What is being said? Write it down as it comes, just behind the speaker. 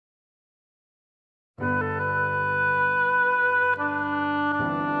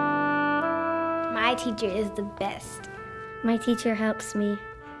My teacher is the best. My teacher helps me.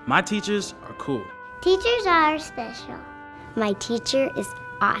 My teachers are cool. Teachers are special. My teacher is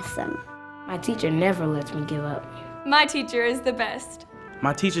awesome. My teacher never lets me give up. My teacher is the best.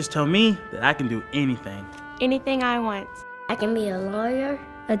 My teachers tell me that I can do anything. Anything I want. I can be a lawyer,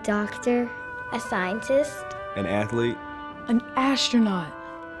 A doctor. A scientist. An athlete. An astronaut.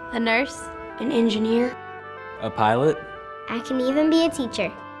 A nurse. an engineer, A pilot. I can even be a teacher.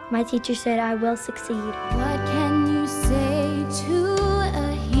 My teacher said I will succeed. What can you say to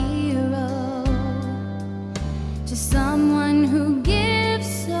a hero? To someone who gives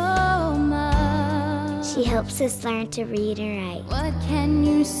so much. She helps us learn to read and write. What can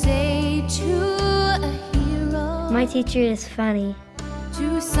you say to a hero? My teacher is funny.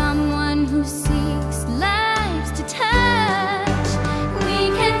 To someone who seeks lives to touch, we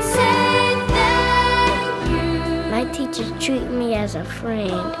can say thank you. my teachers treat me as a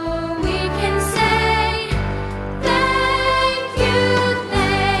friend. We can say thank you,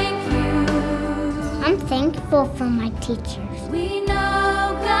 thank you. I'm thankful for my teachers. We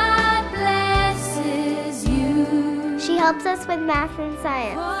know God blesses you She helps us with math and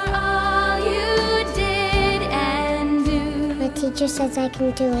science. for all you did and do. My teacher says I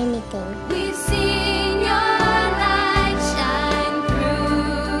can do anything. We've seen your light shine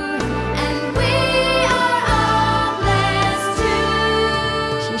through, and we are all blessed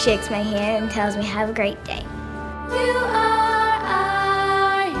too. She shakes my hand and tells me, have a great day. You are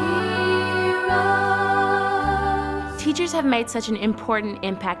our heroes. Teachers have made such an important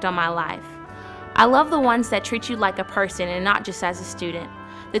impact on my life. I love the ones that treat you like a person and not just as a student.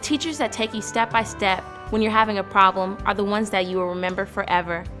 The teachers that take you step by step when you're having a problem are the ones that you will remember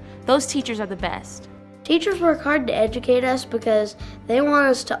forever. Those teachers are the best. Teachers work hard to educate us because they want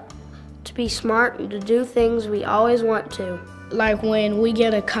us to be smart and to do things we always want to. Like when we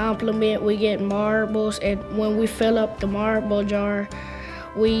get a compliment, we get marbles, and when we fill up the marble jar,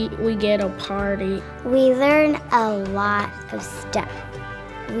 we get a party. We learn a lot of stuff.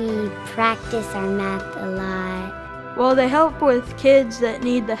 We practice our math a lot. Well, they help with kids that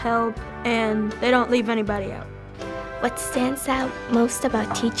need the help, and they don't leave anybody out. What stands out most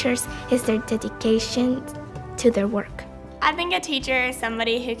about teachers is their dedication to their work. I think a teacher is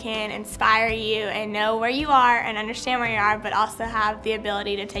somebody who can inspire you and know where you are and understand where you are, but also have the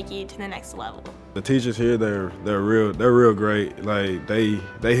ability to take you to the next level. The teachers here, they're real great. Like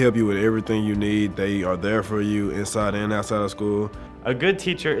they help you with everything you need. They are there for you inside and outside of school. A good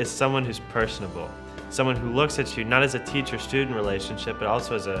teacher is someone who's personable, someone who looks at you not as a teacher-student relationship, but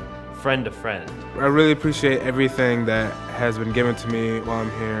also as a friend to friend. I really appreciate everything that has been given to me while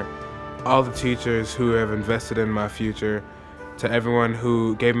I'm here. All the teachers who have invested in my future, to everyone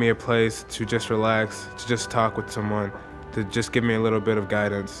who gave me a place to just relax, to just talk with someone, to just give me a little bit of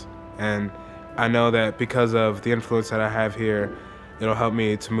guidance. And I know that because of the influence that I have here, it'll help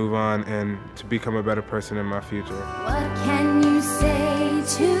me to move on and to become a better person in my future. What can you say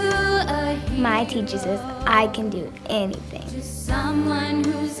to a hero? My teacher says I can do anything. To someone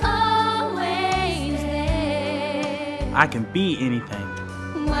who's always there. I can be anything.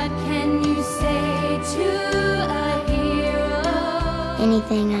 What can you say to a hero?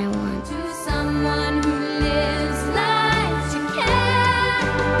 Anything I want. To someone who lives life to care,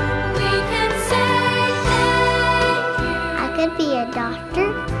 we can say thank you. I could be a doctor.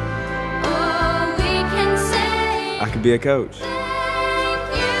 Or we can say I could be a coach.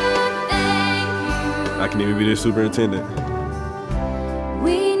 thank you. I can even be the superintendent.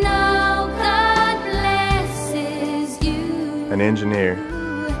 We know God blesses you An engineer.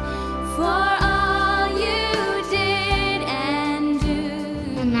 for all you did and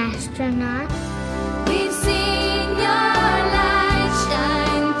do. An astronaut. We've seen your light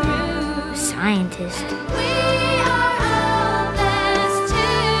shine through. Scientist. We are all blessed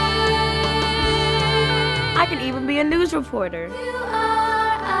too. I could even be a news reporter. You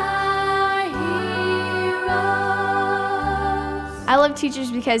are our heroes. I love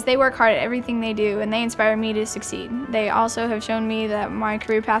teachers because they work hard at everything they do and they inspire me to succeed. They also have shown me that my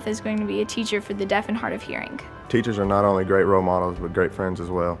career path is going to be a teacher for the deaf and hard of hearing. Teachers are not only great role models, but great friends as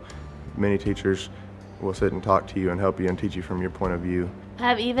well. Many teachers will sit and talk to you and help you and teach you from your point of view.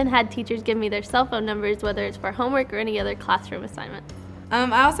 I've even had teachers give me their cell phone numbers, whether it's for homework or any other classroom assignment.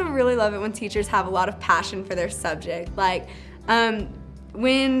 I also really love it when teachers have a lot of passion for their subject. Like,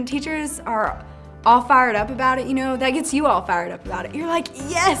 when teachers are all fired up about it, you know, that gets you all fired up about it. You're like,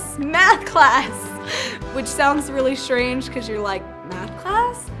 yes, math class! Which sounds really strange because you're like, math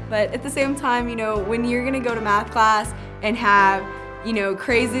class? But at the same time, you know, when you're gonna go to math class and have, you know,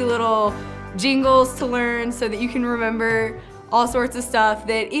 crazy little jingles to learn so that you can remember all sorts of stuff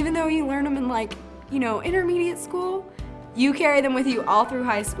that even though you learn them in like intermediate school, you carry them with you all through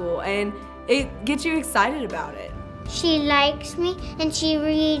high school, and it gets you excited about it. She likes me and she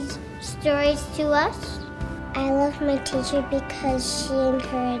reads stories to us. I love my teacher because she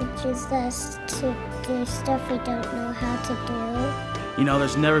encourages us to do stuff we don't know how to do. You know,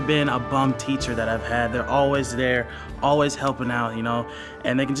 there's never been a bum teacher that I've had. They're always there, always helping out,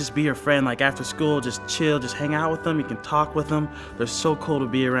 and they can just be your friend. Like after school, just chill, just hang out with them. You can talk with them. They're so cool to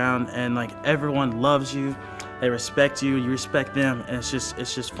be around, and like everyone loves you. They respect you, you respect them, and it's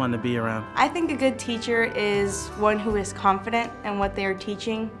just fun to be around. I think a good teacher is one who is confident in what they are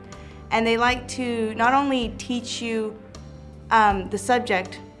teaching, and they like to not only teach you the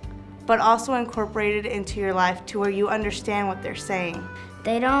subject, but also incorporate it into your life to where you understand what they're saying.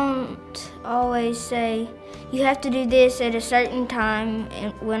 They don't always say, you have to do this at a certain time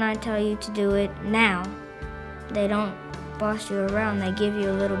and when I tell you to do it now. They don't boss you around, they give you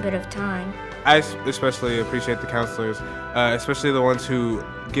a little bit of time. I especially appreciate the counselors, especially the ones who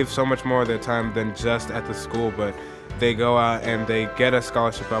give so much more of their time than just at the school, but they go out and they get us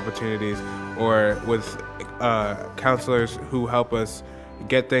scholarship opportunities, or with counselors who help us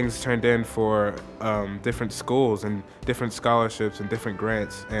get things turned in for different schools and different scholarships and different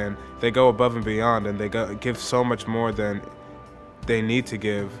grants, and they go above and beyond, and they give so much more than they need to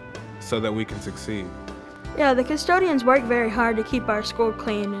give so that we can succeed. Yeah, the custodians work very hard to keep our school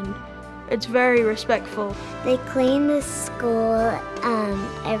clean, and it's very respectful. They clean the school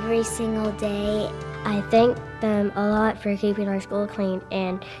every single day. I thank them a lot for keeping our school clean,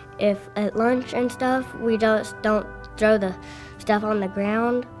 and if at lunch and stuff, we don't throw the stuff on the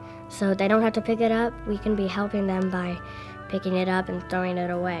ground so they don't have to pick it up. We can be helping them by picking it up and throwing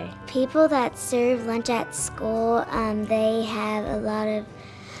it away. People that serve lunch at school, they have a lot of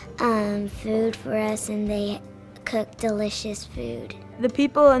food for us, and they cook delicious food. The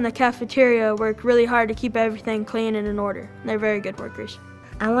people in the cafeteria work really hard to keep everything clean and in order. They're very good workers.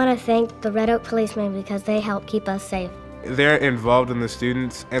 I want to thank the Red Oak policemen because they help keep us safe. They're involved in the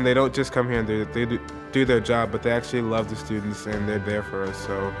students, and they don't just come here and they do their job, but they actually love the students and they're there for us.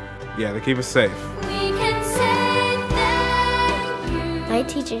 So yeah, they keep us safe. We can say thank you. My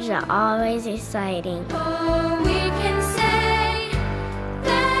teachers are always exciting. Oh, we can say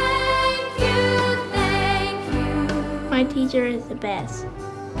thank you. My teacher is the best.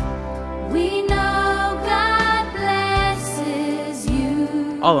 We know God blesses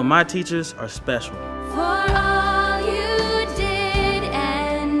you All of my teachers are special. for all you did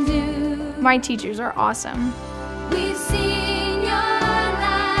and do. My teachers are awesome. We've seen your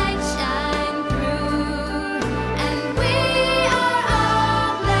light shine through, and we are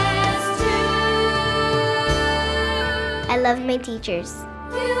all blessed too. I love my teachers.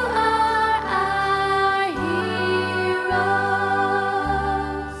 You are our heroes.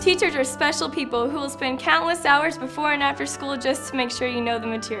 Teachers are special people who will spend countless hours before and after school just to make sure you know the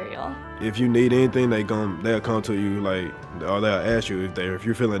material. If you need anything, they'll come to you, or they'll ask you if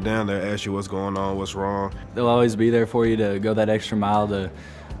you're feeling down. They'll ask you what's going on, what's wrong. They'll always be there for you to go that extra mile to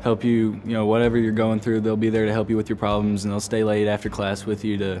help you. Whatever you're going through, they'll be there to help you with your problems, and they'll stay late after class with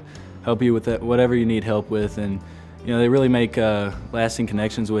you to help you with whatever you need help with. And they really make lasting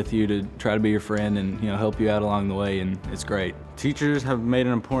connections with you to try to be your friend and help you out along the way, and it's great. Teachers have made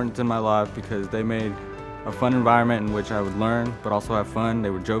an importance in my life because they made a fun environment in which I would learn but also have fun.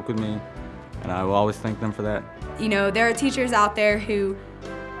 They would joke with me, and I will always thank them for that. There are teachers out there who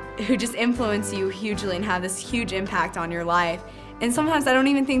just influence you hugely and have this huge impact on your life. And sometimes I don't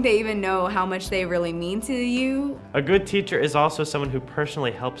even think they even know how much they really mean to you. A good teacher is also someone who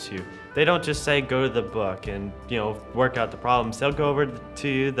personally helps you. They don't just say go to the book and work out the problems. They'll go over to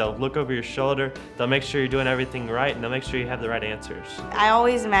you, they'll look over your shoulder, they'll make sure you're doing everything right, and they'll make sure you have the right answers. I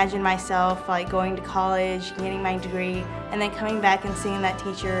always imagine myself going to college, getting my degree, and then coming back and seeing that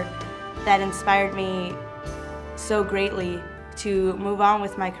teacher that inspired me so greatly to move on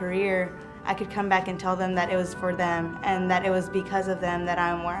with my career. I could come back and tell them that it was for them and that it was because of them that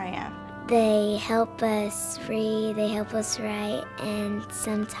I'm where I am. They help us read, they help us write, and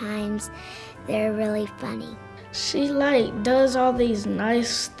sometimes they're really funny. She does all these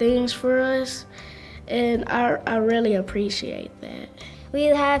nice things for us, and I really appreciate that. We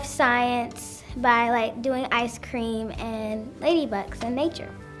have science by doing ice cream and ladybugs and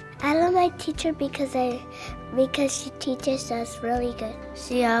nature. I love my teacher because she teaches us really good.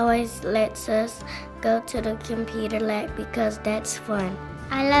 She always lets us go to the computer lab because that's fun.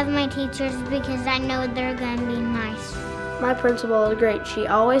 I love my teachers because I know they're going to be nice. My principal is great. She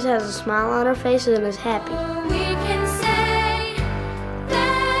always has a smile on her face and is happy. We can say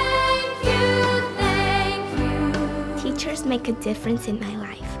thank you. Teachers make a difference in my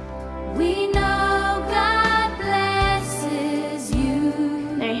life. We know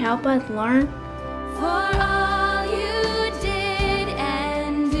help us learn. For all you did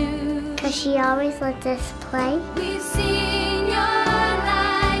and do. Because she always lets us play. We've seen your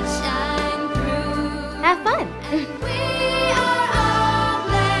light shine through. Have fun. And we are all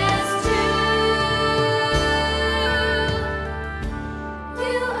blessed too.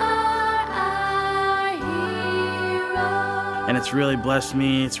 You are our hero. And it's really blessed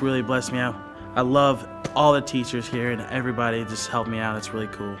me. It's really blessed me out. I love all the teachers here and everybody just helped me out. It's really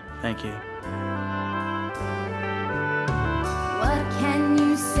cool. Thank you. What can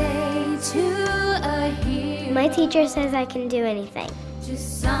you say to a hero? My teacher says I can do anything.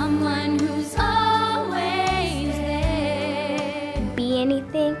 Just someone who's always there. Be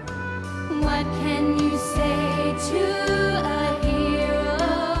anything. What can you say to a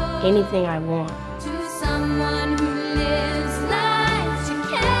hero? Anything I want. To someone who lives life to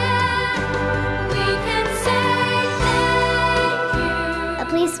care. We can say thank you. A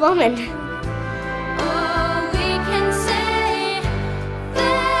policewoman. Oh, we can say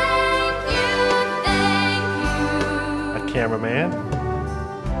thank you. A cameraman.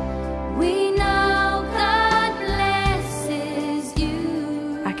 We know God blesses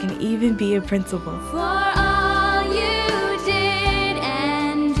you I can even be a principal. for all you did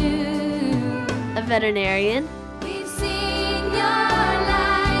and do. A veterinarian. We've seen your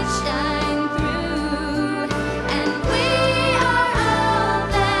light shine through, and we are all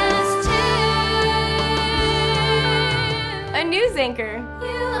blessed too. A news anchor.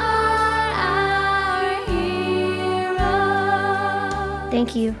 You are our hero.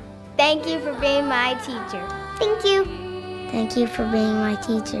 Thank you. Thank you for being my teacher. Thank you. Thank you for being my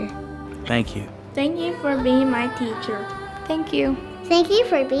teacher. Thank you. Thank you for being my teacher. Thank you. Thank you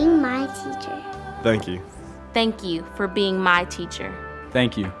for being my teacher. Thank you. Thank you for being my teacher.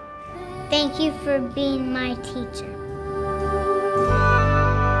 Thank you. Thank you for being my teacher.